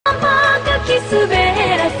It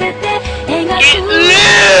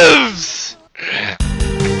lives!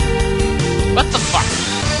 What the fuck?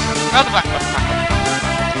 What the fuck? What the fuck?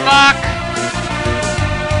 Fuck!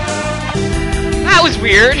 That was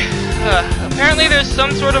weird. Apparently there's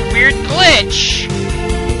some sort of weird glitch.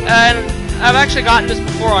 And I've actually gotten this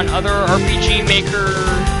before on other RPG Maker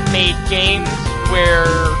made games where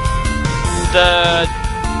the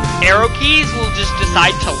arrow keys will just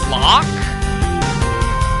decide to lock.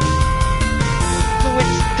 So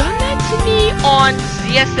it's done that to me on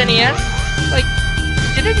ZSNES. Like,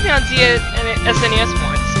 it did it to me on ZSNES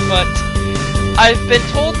once, but I've been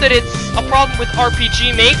told that it's a problem with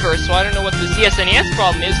RPG Maker, so I don't know what the ZSNES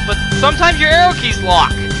problem is, but sometimes your arrow keys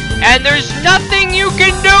lock, and there's nothing you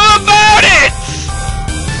can do about it!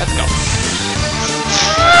 Let's go.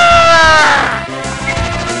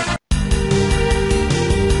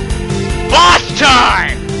 Boss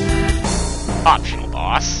time! Optional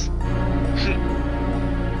boss.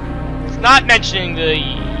 It's not mentioning the,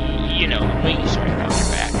 you know, the wings right around your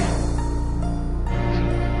back.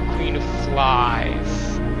 Queen of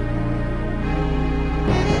Flies.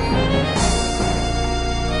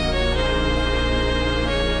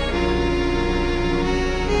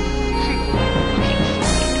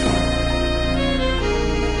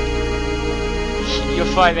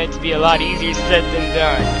 You'll find that to be a lot easier said than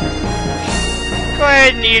done. Go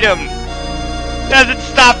ahead and eat him. Hasn't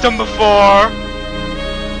stopped him before.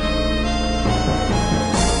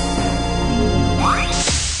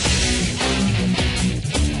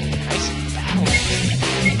 Nice battle.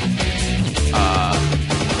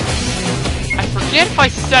 I forget if I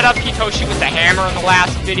set up Hitoshi with the hammer in the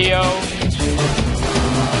last video.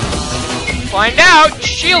 Find out.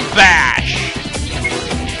 Shield bash.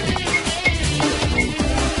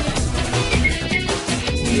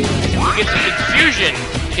 Get some confusion.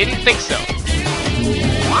 Didn't think so.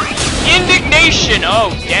 Indignation.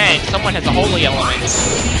 Oh, dang. Someone has a holy element.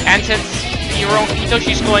 And since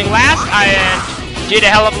Hitoshi's going last, I did a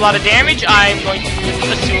hell of a lot of damage, I'm going to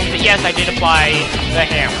assume that yes, I did apply the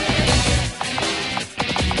hammer.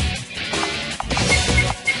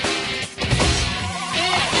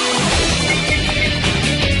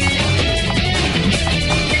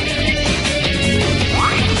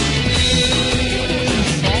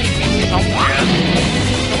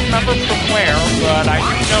 From where, but I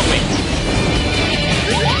do know it.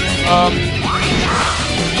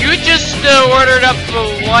 You just ordered up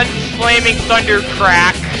one flaming thunder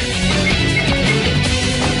crack.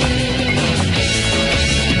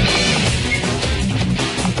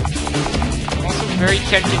 I'm also very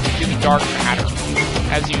tempted to do the dark matter,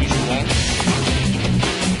 as usual.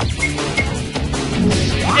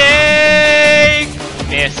 Snake!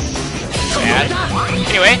 Miss. Bad.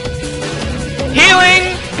 Anyway.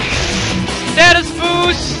 Healing! Status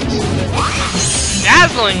boost!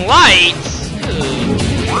 Dazzling light!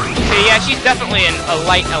 Okay, yeah, she's definitely a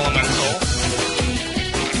light elemental.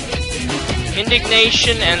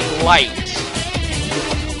 Indignation and light.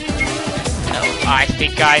 No, I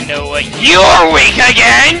think I know what you're weak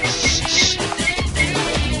against!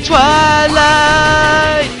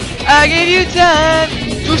 Twilight! I gave you time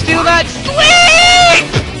to steal that sleep!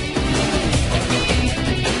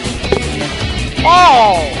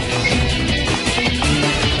 Oh!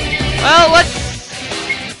 Well, let's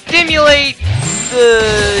stimulate the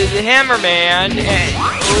Hammerman and...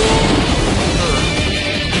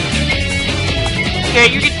 Okay,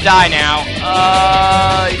 you can die now.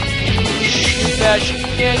 Yeah, she's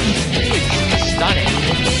stunning.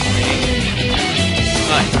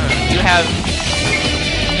 But you have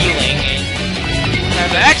healing, and you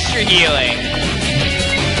have extra healing.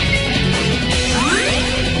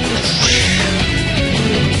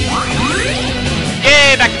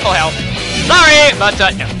 Yay, back to full health. Sorry, but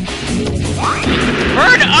no.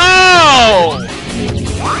 Bird O!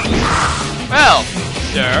 Well,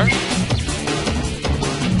 sir.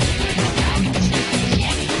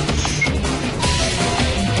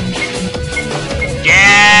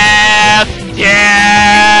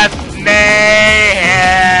 Death,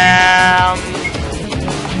 mayhem.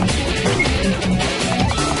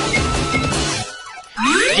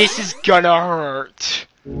 This is gonna hurt.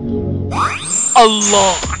 A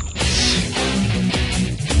lot.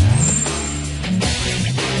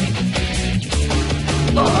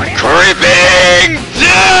 Creeping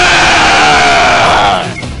death!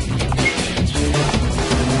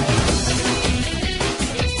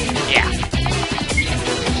 Yeah.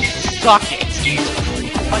 Suck it. It's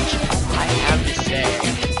pretty much all I have to say.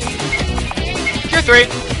 Tier 3.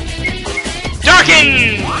 Darken!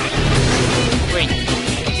 Wait,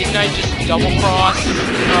 didn't I just double cross?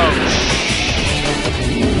 Oh.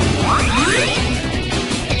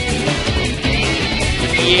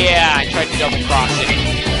 Yeah, I tried to double cross it.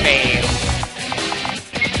 Fail.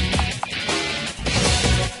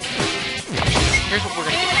 Here's what we're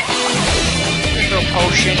gonna do. You're gonna throw a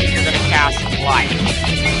potion, you're gonna cast light.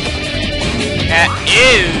 That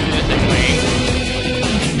is the way.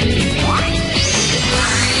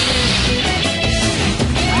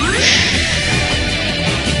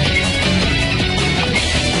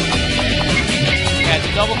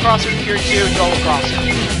 Double crosser here too, double crosser.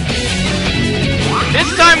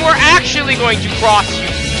 This time we're actually going to cross you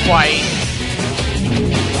twice.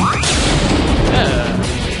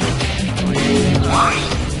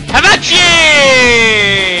 Havachi!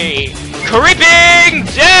 Creeping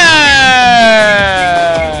Death!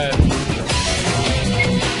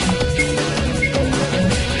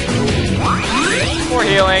 More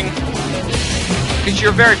healing. Because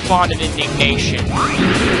you're very fond of indignation.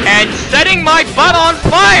 And setting my butt on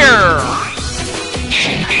fire!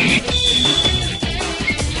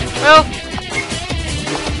 Well,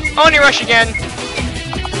 Oni Rush again. 2,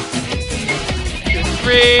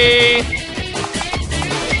 3.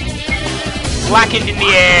 Blackened in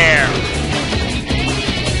the air.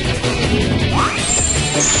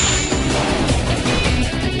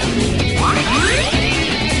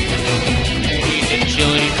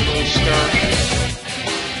 Agility booster.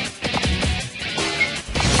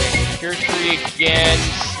 Tier 3 again,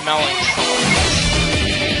 smelling salts.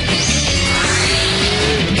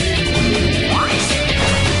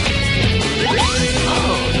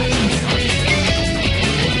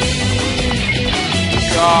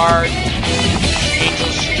 Guard,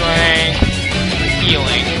 Angel Strength,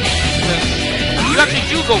 Healing. You actually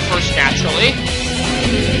do go first naturally.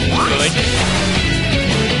 Good.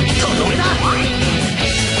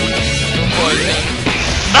 Poison.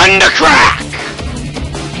 Thundercrack!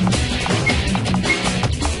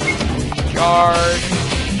 Guard.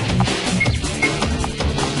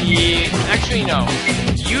 Actually, no.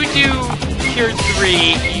 You do Tier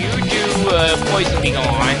 3, you do Poison Being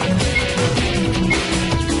on.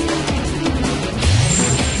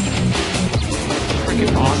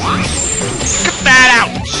 Freaking awesome. Get that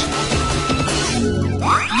out!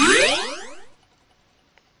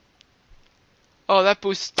 Oh, that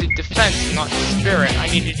boosted defense, not spirit. I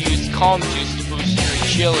needed to use Calm Juice to boost your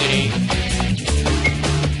agility.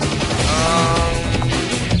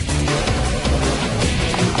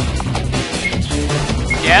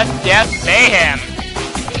 Death, mayhem!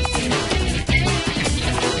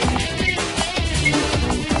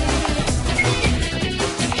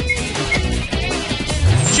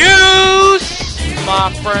 Juice, my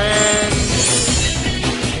friend!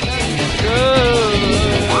 Good.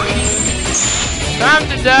 Time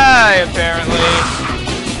to die, apparently.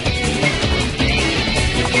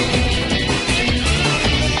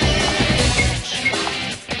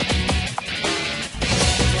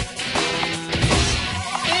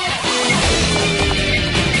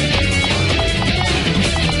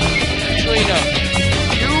 Actually, no.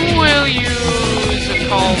 You will use a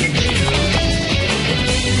calm juice.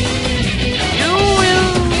 You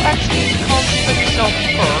will actually calm juice on yourself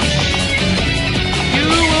first. You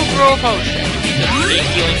will grow a potion.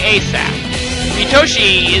 Healing ASAP.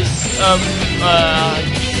 Mitoshi is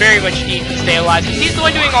very much needs to stay alive since he's the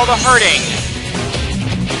one doing all the hurting.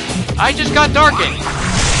 I just got darkened.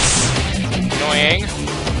 Annoying.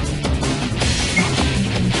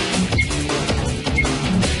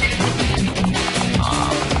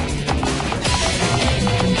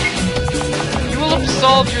 You will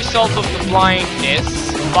absolve yourself of the blindness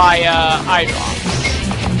via eye drops.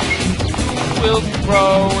 You will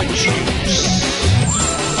grow a juice.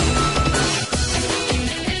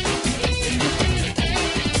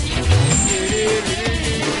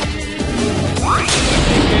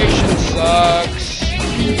 Sucks.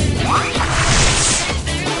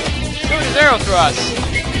 Shoot his arrow thrust.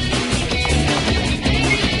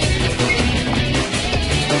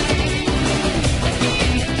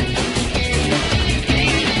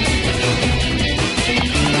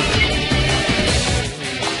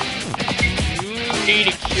 You need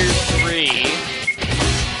a Cure 3.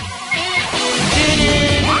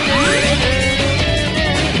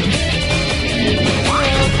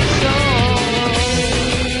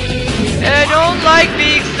 I don't like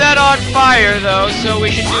being set on fire, though, so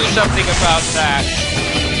we should do something about that.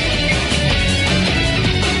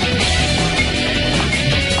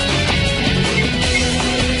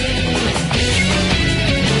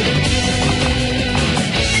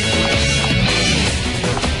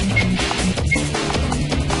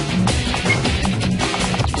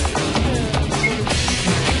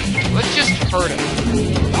 Let's just hurt him.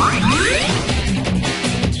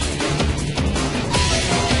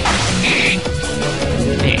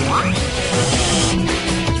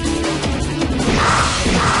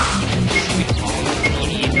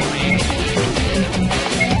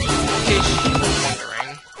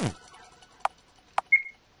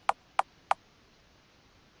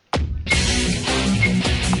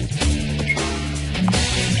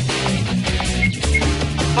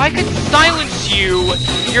 I could silence you,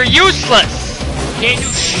 you're useless! Can't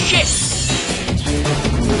do shit!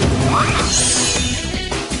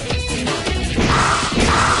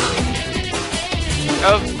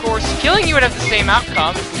 Of course, killing you would have the same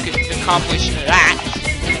outcome if you could accomplish that.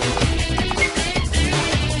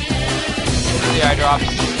 The eye drops.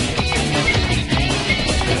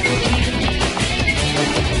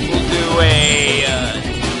 We'll do a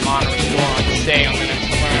mono restore on stay on the next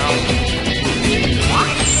round.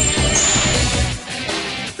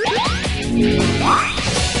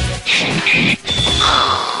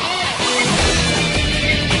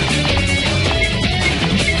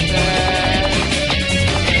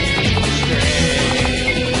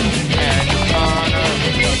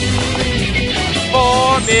 For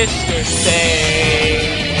Mr.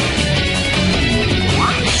 Stay.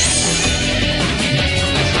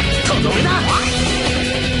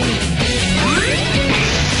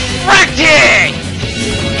 Fracted!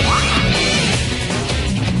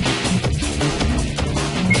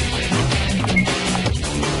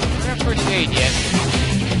 I don't have first aid yet.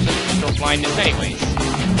 So still blindness anyways.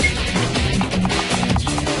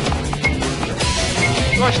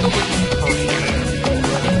 You are still with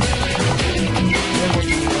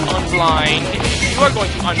unblind. You are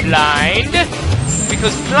going to unblind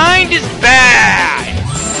because blind is bad.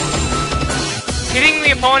 Hitting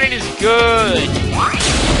the opponent is good.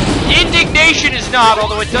 Indignation is not,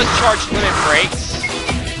 although it does charge limit breaks,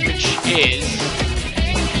 which is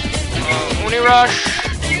Oni Rush.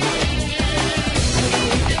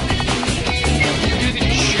 Do the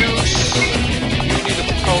juice. Do the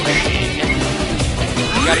potion.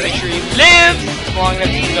 You gotta make sure he lives as long as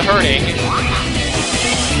he's the hurting.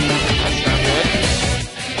 That's not good.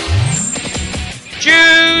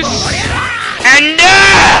 Juice! And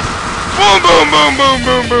boom, boom, boom, boom,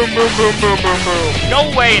 boom, boom, boom, boom, boom, boom, boom. No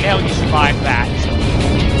way in hell you survive that.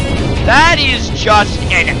 That is just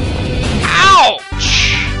an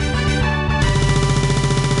ouch!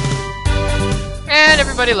 And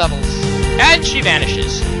everybody levels. And she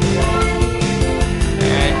vanishes.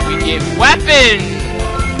 And we get weapons!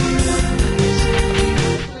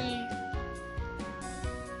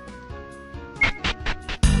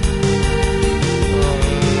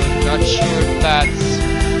 Not sure if that's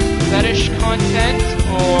fetish content,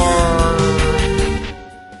 or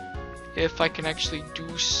if I can actually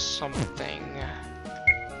do something.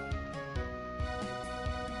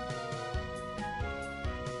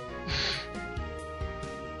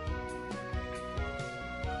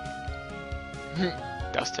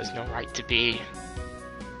 Dust has no right to be.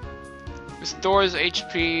 Restores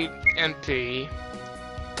HP, MP.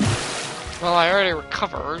 Well, I already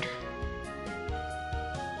recovered.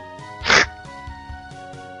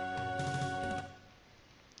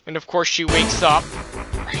 And of course she wakes up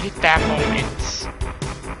right at that moment.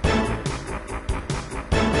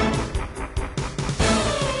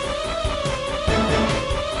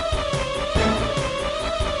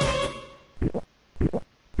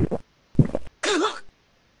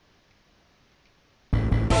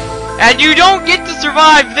 And you don't get to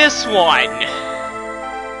survive this one!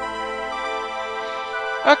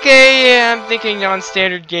 Okay, yeah, I'm thinking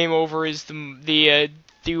non-standard game over is the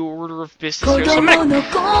order of business here, so I'm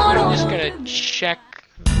just gonna check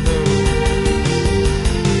those.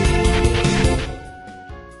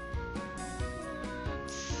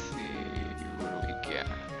 Let's see, what do we get?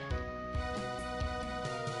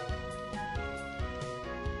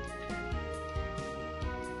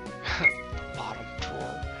 Bottom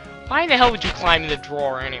drawer. Why the hell would you climb in the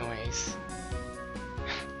drawer anyways?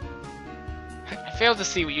 I failed to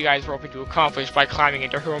see what you guys were hoping to accomplish by climbing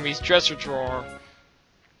into Hiromi's dresser drawer.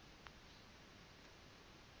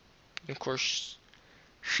 Of course,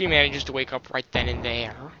 she manages to wake up right then and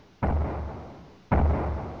there.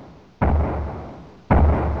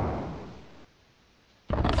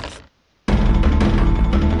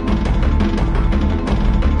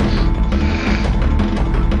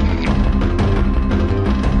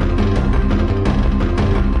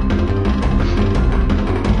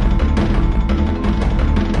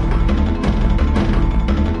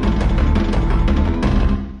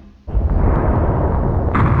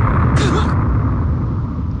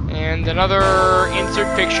 Another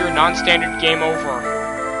insert picture, non-standard game over.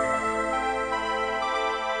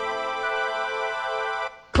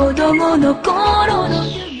 I'm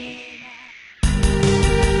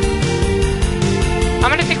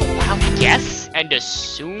gonna take a wild guess and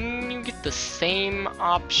assume you get the same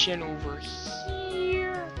option over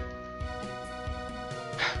here.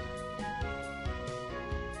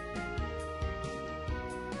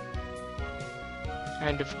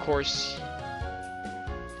 And of course,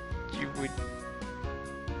 you would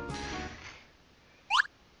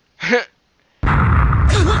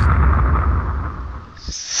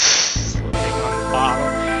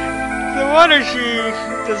wonder she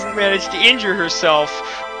doesn't manage to injure herself.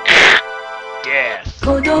 Death.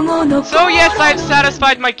 So yes, I've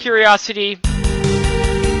satisfied my curiosity.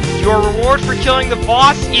 Your reward for killing the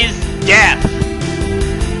boss is death.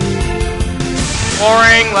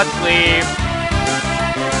 Boring, let's leave.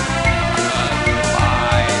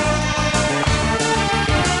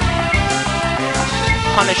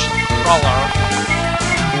 Punish Crawler,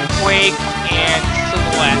 Quake, and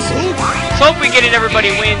Silhouette. Let's hope we get it,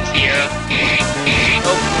 everybody wins here.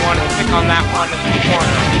 Hope we wanted to pick on that one in the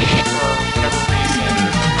corner for whatever reason.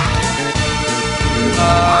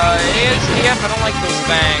 ASDF, I don't like those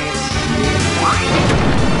bangs.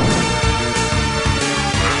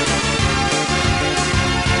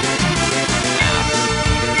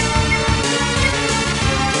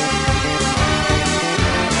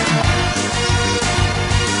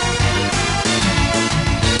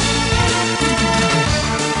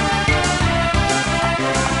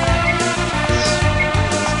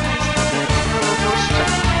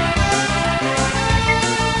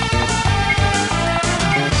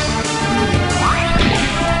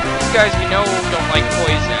 Guys we know don't like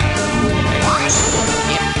poison.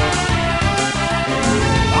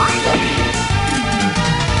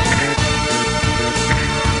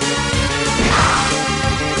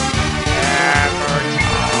 Yeah.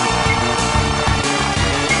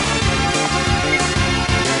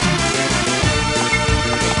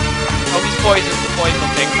 Oh, he's poisoned. The poison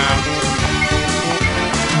will take him out.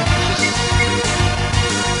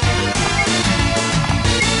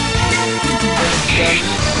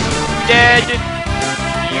 Dead.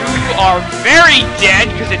 You are very dead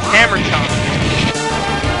because it's hammer time.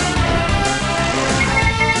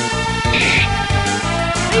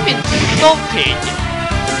 I'm insulted.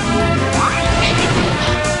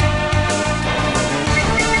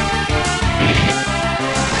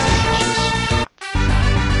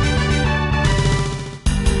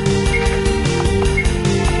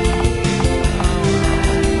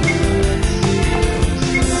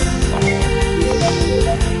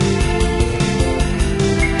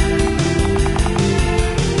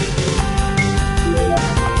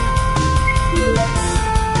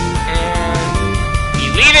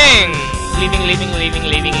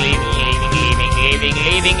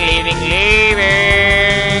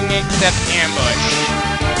 Leaving, except ambush.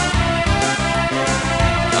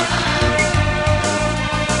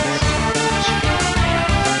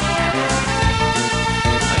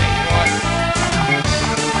 Okay, you know what?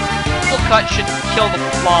 Full cut should kill the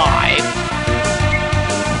fly.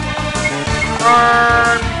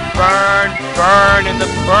 Burn, burn, burn in the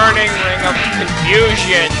burning ring of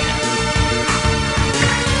confusion.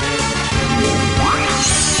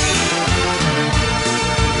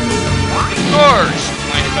 Course,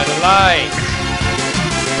 blinded by the light.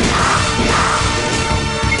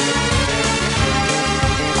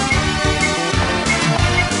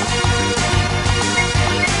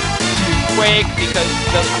 Quake because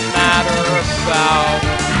it doesn't matter about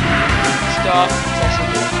stuff. It's also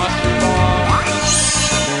just mustard bomb.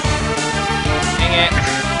 Dang it.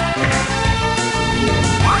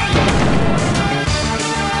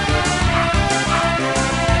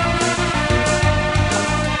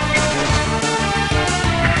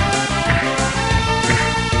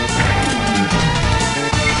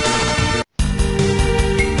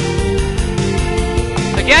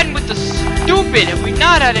 Again with the stupid! Have we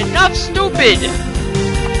not had enough stupid?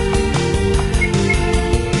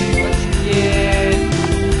 Let's get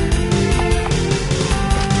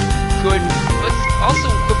good. Let's also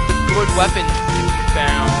equip the good weapons that we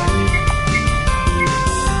found.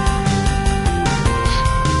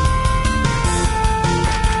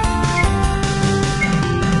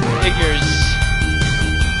 Figures.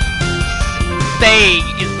 Say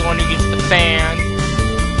is the one who gets the fan.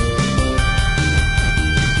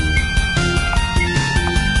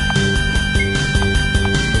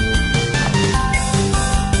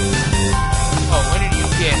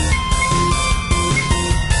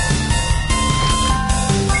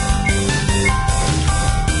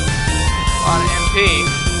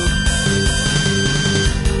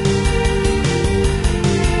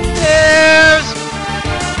 Stairs!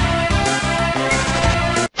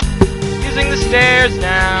 Using the stairs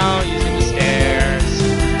now, using the stairs.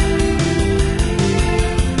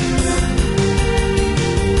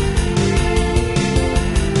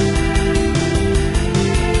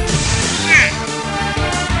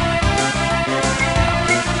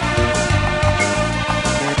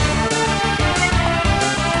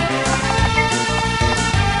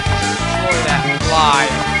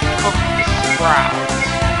 Cook the sprouts.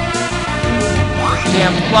 These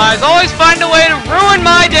damn flies always find a way to ruin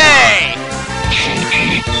my day!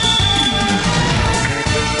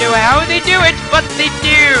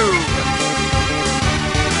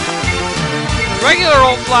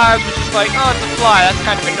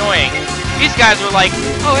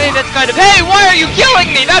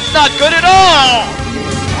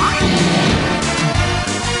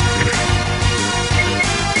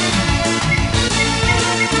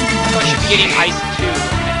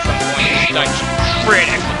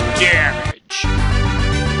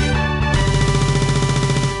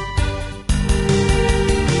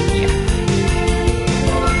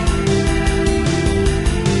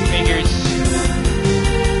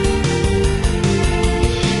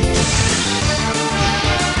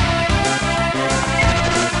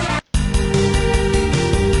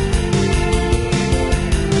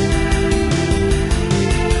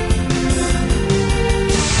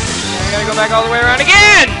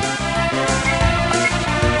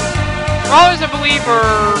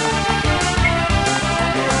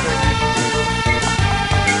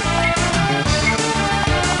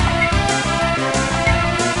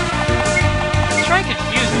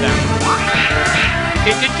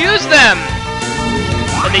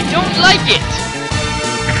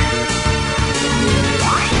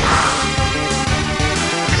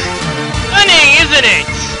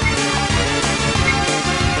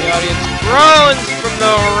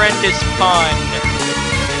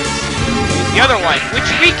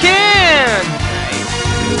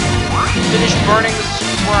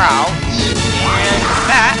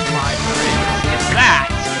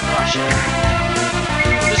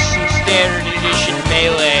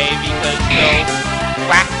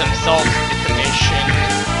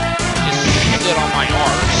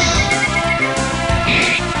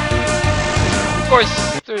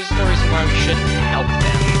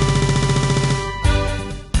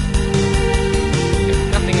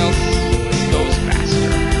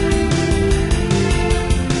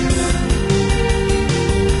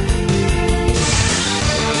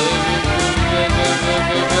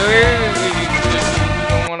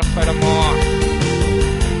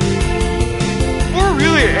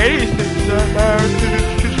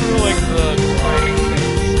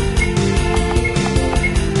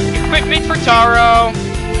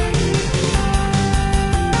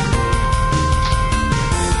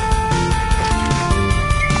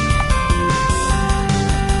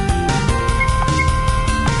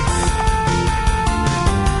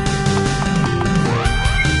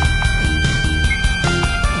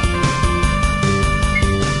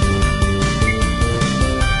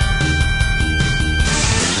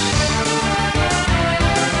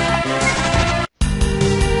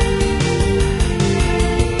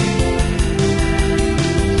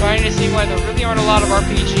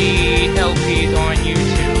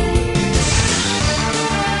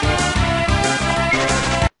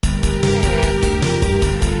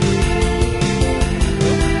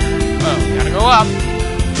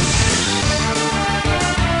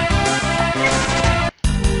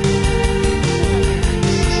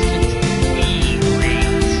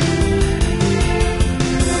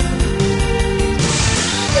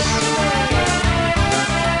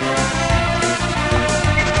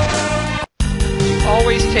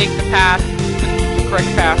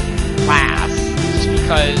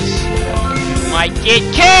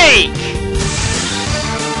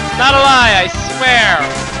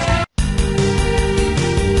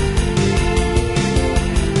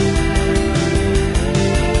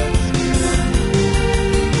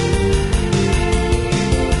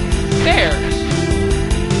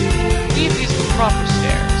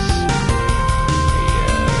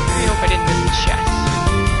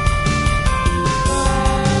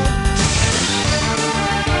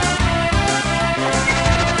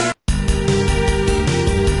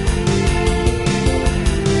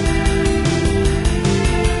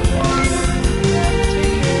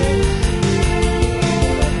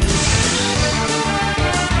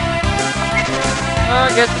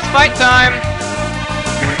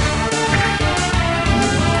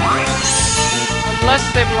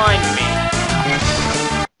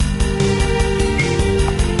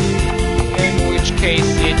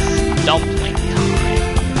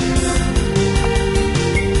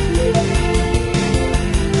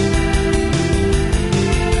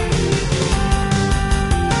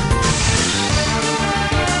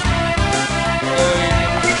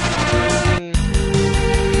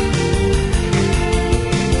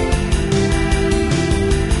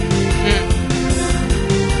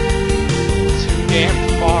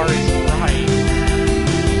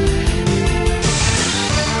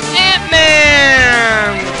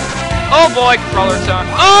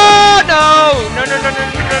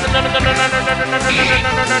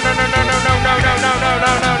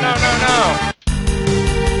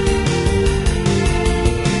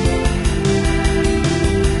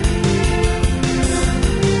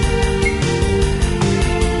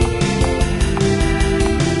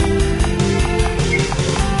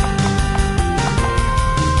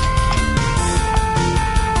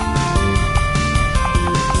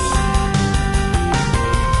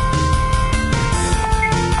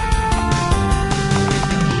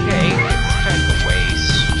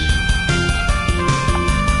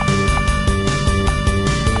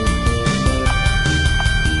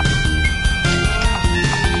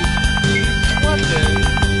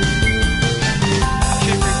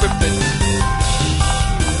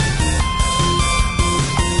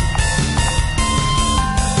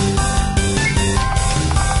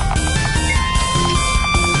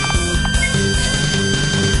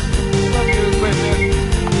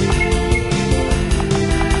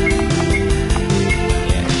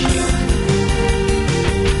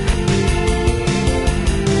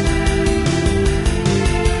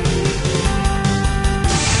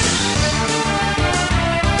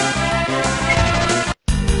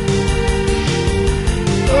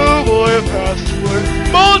 split.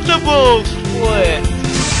 Multiple split!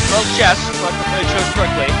 Well, chest, but I chose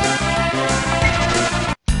correctly.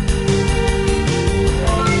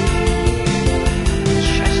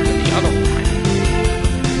 Chest to the other one.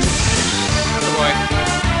 Oh boy.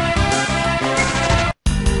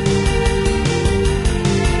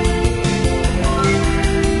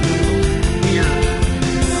 Weird.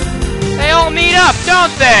 They all meet up,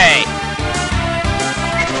 don't they?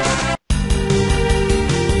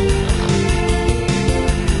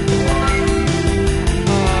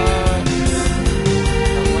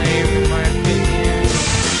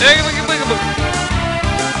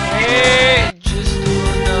 Just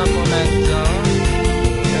on the momentum.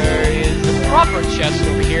 There is a proper chest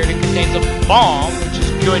over here that contains a bomb, which is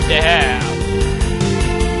good to have.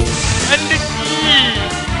 And a key!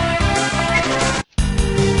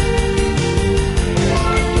 Yes, I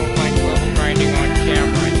don't like level grinding on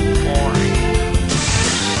camera, it's boring.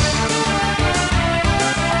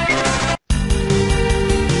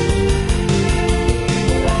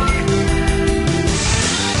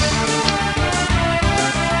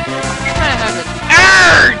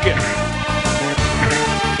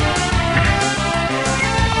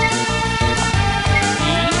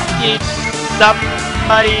 Did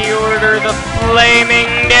somebody order the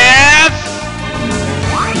flaming death?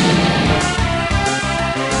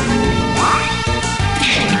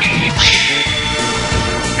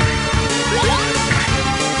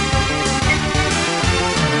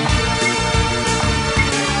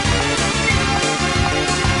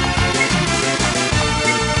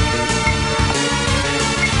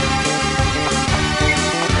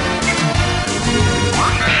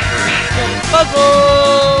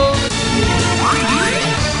 Puzzles!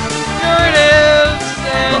 Narratives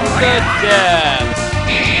and the death.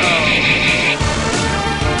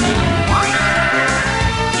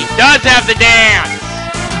 He does have the dance!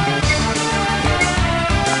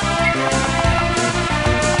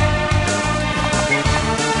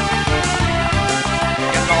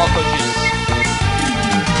 Get all coaches.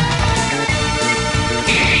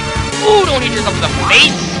 Ooh, don't hit yourself in the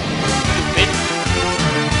face! Stupid.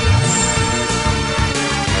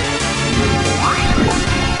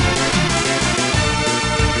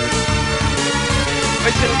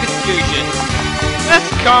 Instant confusion.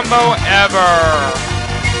 Best combo ever!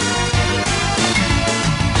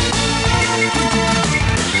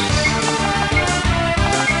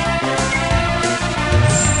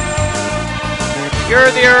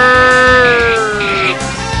 You're the Earth!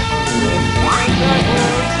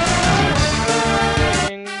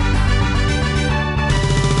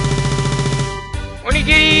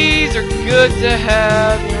 Onigis are good to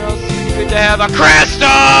have. You know, it's good to have a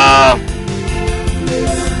crystal!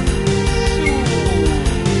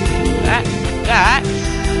 That.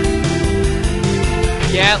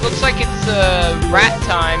 Yeah, it looks like it's rat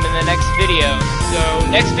time in the next video. So,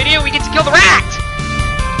 next video we get to kill the rat!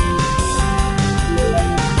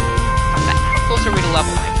 How close are we to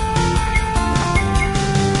leveling?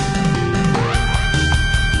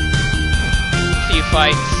 Few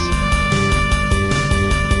fights.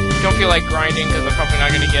 Don't feel like grinding because I'm probably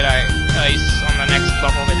not going to get ice on the next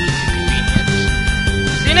level that is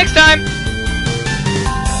convenient. See you next time!